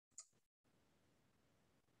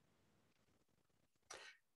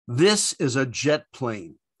This is a jet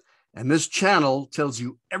plane, and this channel tells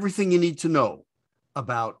you everything you need to know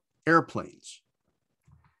about airplanes.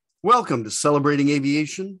 Welcome to Celebrating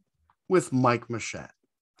Aviation with Mike Mashat.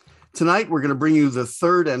 Tonight, we're going to bring you the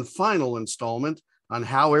third and final installment on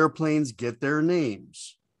how airplanes get their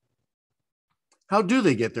names. How do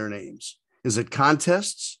they get their names? Is it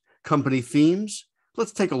contests, company themes?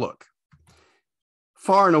 Let's take a look.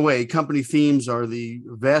 Far and away, company themes are the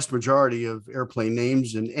vast majority of airplane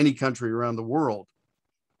names in any country around the world.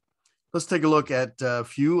 Let's take a look at a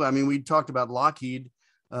few. We talked about Lockheed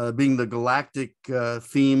being the galactic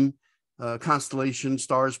theme, constellation,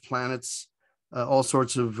 stars, planets, all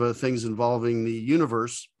sorts of things involving the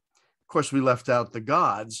universe. Of course, we left out the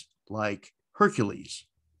gods like Hercules.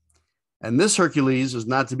 And this Hercules is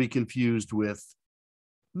not to be confused with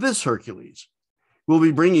this Hercules. We'll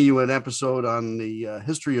be bringing you an episode on the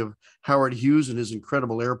history of Howard Hughes and his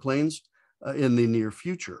incredible airplanes in the near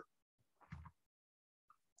future.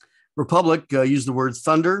 Republic used the word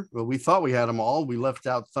thunder. Well, we thought we had them all. We left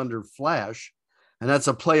out Thunder Flash, and that's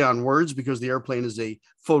a play on words because the airplane is a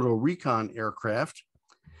photo recon aircraft.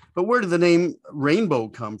 But where did the name Rainbow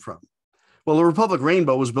come from? Well, the Republic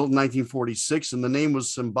Rainbow was built in 1946, and the name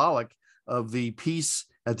was symbolic of the peace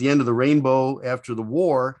at the end of the rainbow after the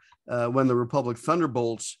war, when the Republic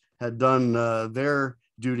Thunderbolts had done their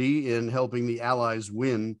duty in helping the Allies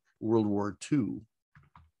win World War II.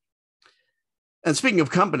 And speaking of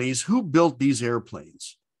companies, who built these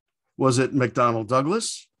airplanes? Was it McDonnell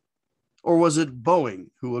Douglas, or was it Boeing,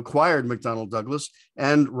 who acquired McDonnell Douglas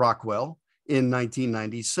and Rockwell in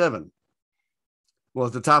 1997? Well,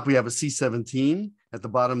 at the top, we have a C-17. At the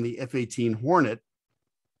bottom, the F-18 Hornet.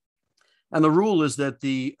 And the rule is that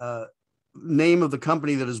the name of the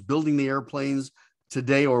company that is building the airplanes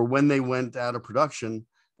today or when they went out of production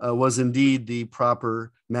was indeed the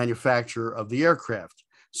proper manufacturer of the aircraft.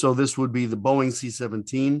 So this would be the Boeing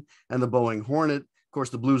C-17 and the Boeing Hornet. Of course,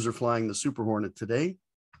 the Blues are flying the Super Hornet today.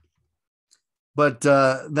 But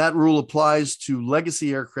that rule applies to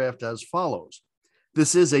legacy aircraft as follows.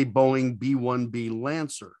 This is a Boeing B-1B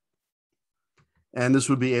Lancer. And this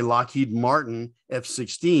would be a Lockheed Martin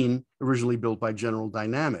F-16, originally built by General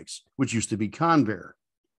Dynamics, which used to be Convair.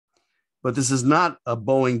 But this is not a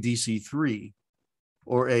Boeing DC-3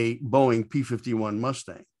 or a Boeing P-51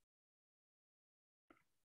 Mustang.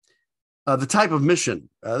 The type of mission,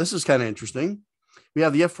 this is kind of interesting. We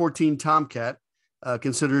have the F-14 Tomcat,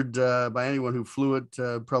 considered by anyone who flew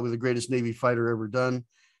it, probably the greatest Navy fighter ever done.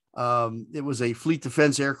 It was a fleet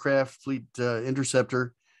defense aircraft, fleet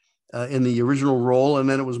interceptor, in the original role, and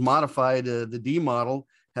then it was modified. The D model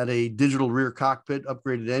had a digital rear cockpit,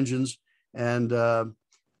 upgraded engines, and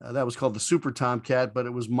that was called the Super Tomcat, but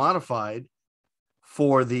it was modified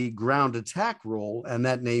for the ground attack role, and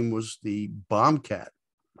that name was the Bombcat.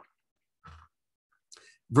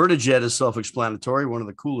 Vertijet is self-explanatory, one of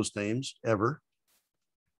the coolest names ever.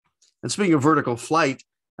 And speaking of vertical flight,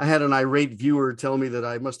 I had an irate viewer tell me that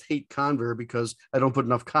I must hate Convair because I don't put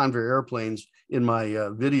enough Convair airplanes in my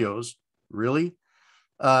videos. Really?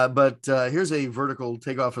 But here's a vertical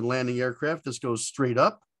takeoff and landing aircraft. This goes straight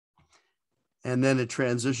up, and then it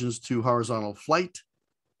transitions to horizontal flight,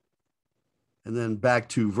 and then back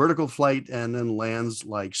to vertical flight, and then lands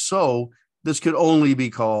like so. This could only be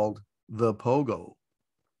called the Pogo.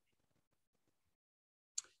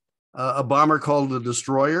 A bomber called a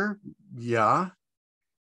destroyer? Yeah.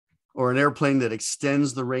 Or an airplane that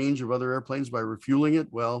extends the range of other airplanes by refueling it?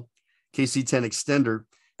 Well, KC-10 Extender.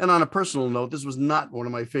 And on a personal note, this was not one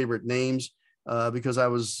of my favorite names because I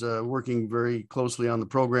was working very closely on the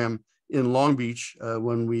program in Long Beach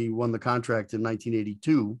when we won the contract in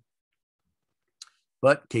 1982.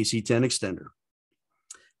 But KC-10 Extender.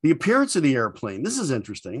 The appearance of the airplane, this is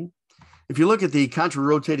interesting. If you look at the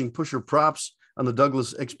contra-rotating pusher props on the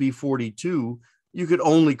Douglas XB-42, you could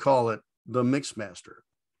only call it the Mixmaster.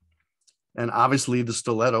 And obviously the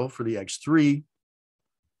Stiletto for the X3,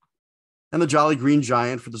 and the Jolly Green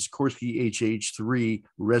Giant for the Sikorsky HH-3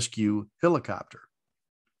 rescue helicopter.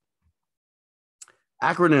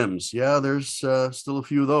 Acronyms, yeah, there's still a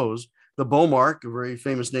few of those. The Beaumark, a very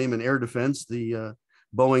famous name in air defense, the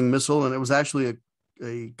Boeing missile, and it was actually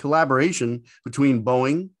a collaboration between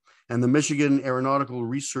Boeing and the Michigan Aeronautical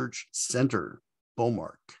Research Center,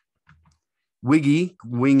 Beaumark. WIGI,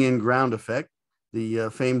 wing in ground effect, the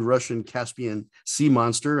famed Russian Caspian Sea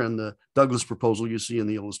Monster and the Douglas proposal you see in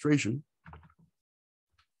the illustration.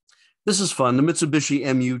 This is fun, the Mitsubishi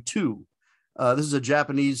Mu-2. This is a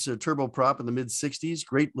Japanese turboprop in the mid-60s,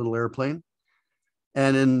 great little airplane.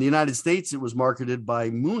 And in the United States, it was marketed by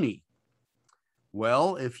Mooney.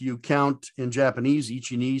 Well, if you count in Japanese,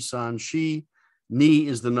 Ichi ni san shi, Ni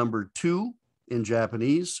is the number 2 in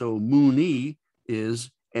Japanese, so Mu-Ni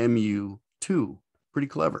is Mu2. Pretty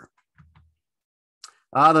clever.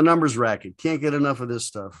 The numbers racket. Can't get enough of this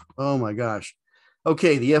stuff. Oh my gosh.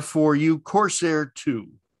 Okay, the F4U Corsair 2.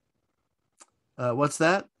 What's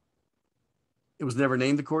that? It was never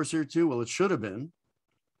named the Corsair 2. Well, it should have been.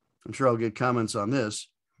 I'm sure I'll get comments on this.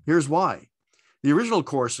 Here's why. The original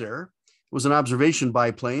Corsair was an observation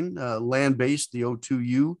biplane, land-based, the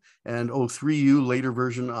O2U and O3U, later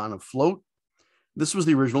version on a float. This was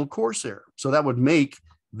the original Corsair. So that would make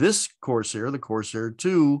this Corsair the Corsair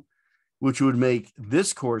 2, which would make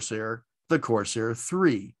this Corsair the Corsair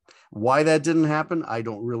 3. Why that didn't happen, I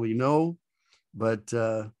don't really know, but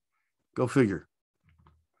go figure.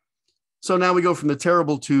 So now we go from the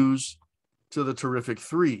terrible 2s to the terrific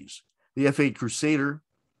 3s. The F8 Crusader,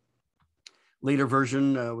 later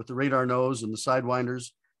version with the radar nose and the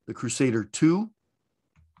sidewinders, the Crusader 2.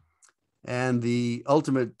 And the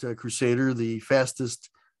ultimate Crusader, the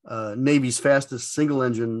fastest, Navy's fastest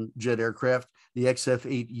single-engine jet aircraft, the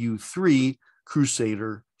XF-8U3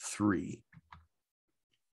 Crusader 3.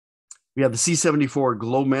 We have the C-74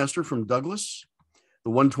 Globemaster from Douglas,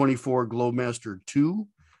 the 124 Globemaster 2.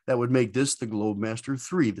 That would make this the Globemaster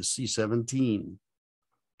 3, the C-17.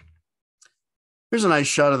 Here's a nice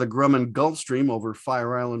shot of the Grumman Gulfstream over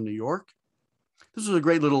Fire Island, New York. This was a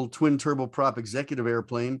great little twin turboprop executive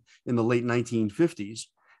airplane in the late 1950s.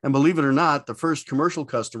 And believe it or not, the first commercial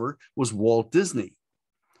customer was Walt Disney.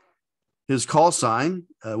 His call sign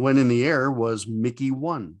when in the air was Mickey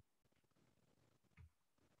 1.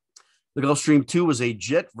 The Gulfstream 2 was a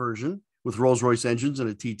jet version with Rolls-Royce engines and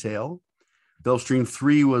a T-tail. Gulfstream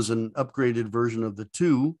 3 was an upgraded version of the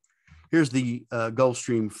 2. Here's the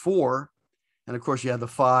Gulfstream 4. And of course, you have the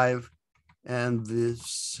 5 and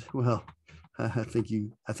this, well, I think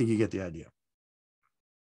you get the idea.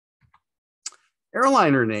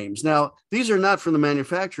 Airliner names. Now, these are not from the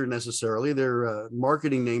manufacturer necessarily. They're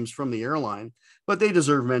marketing names from the airline, but they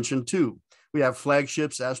deserve mention too. We have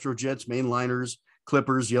flagships, Astrojets, mainliners,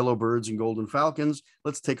 Clippers, Yellowbirds, and Golden Falcons.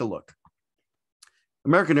 Let's take a look.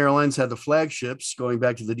 American Airlines had the flagships going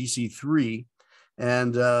back to the DC-3,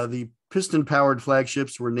 and the piston-powered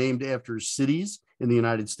flagships were named after cities in the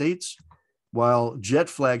United States, while jet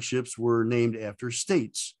flagships were named after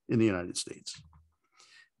states in the United States.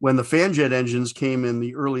 When the fan jet engines came in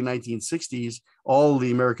the early 1960s, all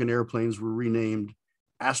the American airplanes were renamed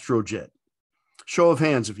Astrojet. Show of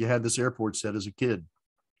hands if you had this airport set as a kid.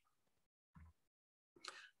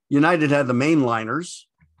 United had the mainliners,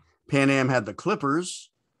 Pan Am had the Clippers,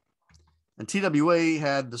 and TWA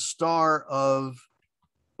had the star of,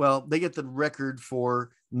 well, they get the record for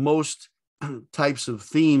most types of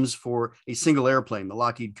themes for a single airplane, the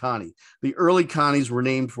Lockheed Connie. The early Connies were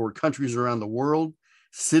named for countries around the world,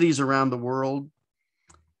 cities around the world.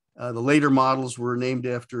 The later models were named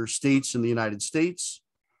after states in the United States,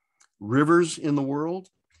 rivers in the world,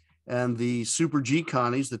 and the Super G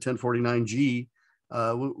Connies, the 1049G,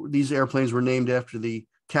 these airplanes were named after the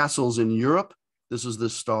castles in Europe. This is the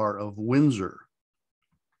Star of Windsor.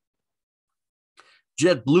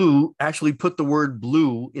 JetBlue actually put the word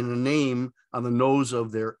blue in a name on the nose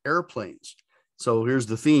of their airplanes. So here's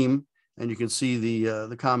the theme, and you can see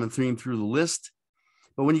the common theme through the list.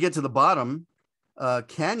 But when you get to the bottom,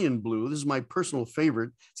 Canyon Blue, this is my personal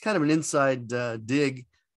favorite. It's kind of an inside dig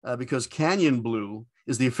because Canyon Blue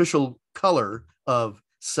is the official color of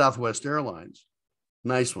Southwest Airlines.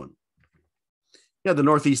 Nice one. Yeah, the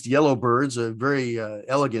Northeast Yellowbirds, a very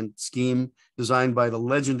elegant scheme designed by the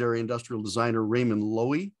legendary industrial designer Raymond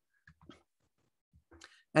Loewy.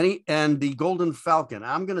 And the Golden Falcon.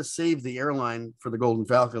 I'm going to save the airline for the Golden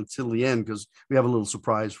Falcon until the end because we have a little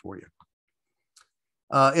surprise for you.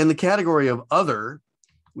 In the category of other,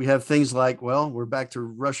 we have things like, well, we're back to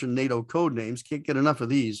Russian NATO code names. Can't get enough of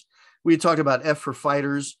these. We talked about F for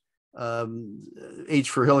fighters, H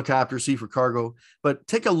for helicopter, C for cargo. But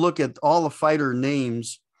take a look at all the fighter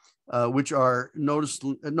names, which are, notice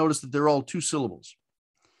that they're all 2 syllables.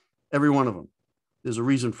 Every one of them. There's a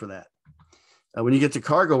reason for that. When you get to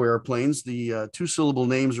cargo airplanes, the 2-syllable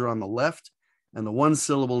names are on the left and the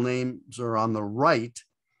 1-syllable names are on the right.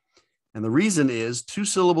 And the reason is 2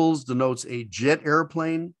 syllables denotes a jet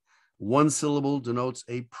airplane, 1 syllable denotes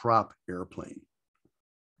a prop airplane.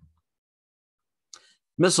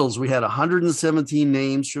 Missiles, we had 117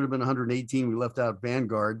 names, should have been 118. We left out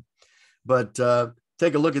Vanguard. But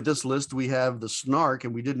take a look at this list. We have the snark,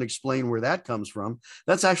 and we didn't explain where that comes from.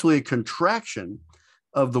 That's actually a contraction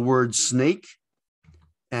of the word snake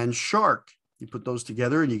and shark. You put those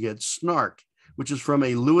together and you get snark, which is from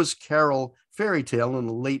a Lewis Carroll fairy tale in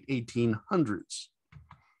the late 1800s.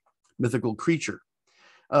 Mythical creature.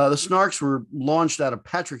 The Snarks were launched out of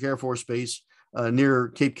Patrick Air Force Base near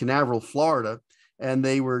Cape Canaveral, Florida, and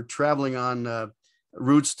they were traveling on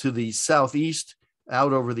routes to the southeast,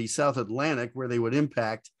 out over the South Atlantic, where they would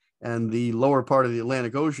impact, and the lower part of the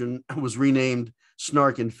Atlantic Ocean was renamed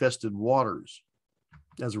Snark-Infested Waters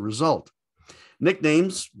as a result.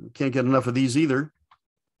 Nicknames, can't get enough of these either.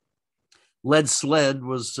 Lead Sled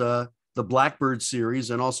was the Blackbird series,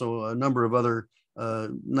 and also a number of other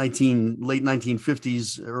late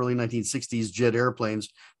 1950s, early 1960s jet airplanes,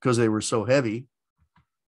 because they were so heavy.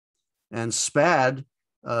 And SPAD,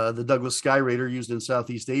 the Douglas Sky Raider used in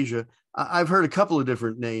Southeast Asia. I've heard a couple of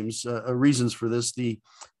different names, reasons for this. The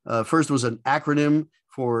first was an acronym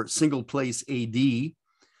for Single Place AD,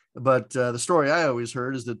 but the story I always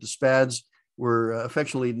heard is that the SPADs were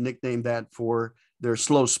affectionately nicknamed that for their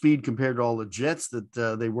slow speed compared to all the jets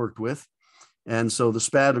that they worked with. And so the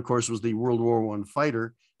SPAD, of course, was the World War I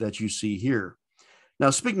fighter that you see here.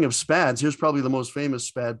 Now, speaking of SPADs, here's probably the most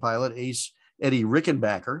famous SPAD pilot, Ace Eddie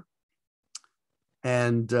Rickenbacker.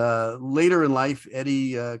 And later in life,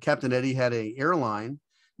 Captain Eddie had an airline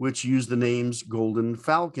which used the names Golden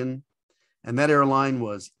Falcon, and that airline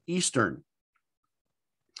was Eastern.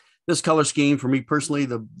 This color scheme, for me personally,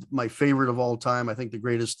 my favorite of all time, I think the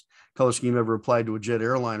greatest color scheme ever applied to a jet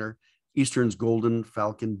airliner, Eastern's Golden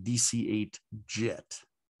Falcon DC-8 jet.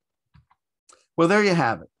 Well, there you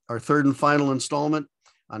have it, our third and final installment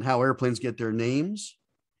on how airplanes get their names.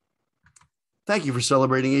 Thank you for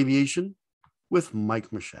celebrating aviation with Mike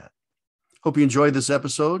Machat. Hope you enjoyed this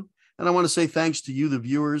episode, and I want to say thanks to you, the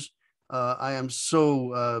viewers. I am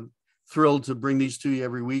so thrilled to bring these to you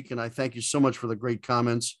every week, and I thank you so much for the great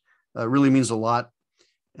comments. It really means a lot,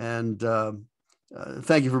 and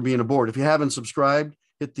thank you for being aboard. If you haven't subscribed,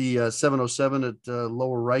 hit the 707 at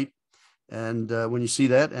lower right, and when you see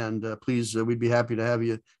that, and please, we'd be happy to have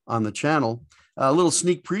you on the channel. A little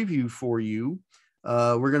sneak preview for you.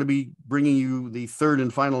 We're going to be bringing you the third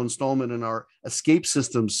and final installment in our Escape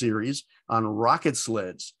Systems series on rocket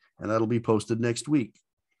sleds, and that'll be posted next week.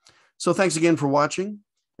 So thanks again for watching,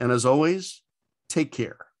 and as always, take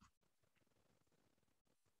care.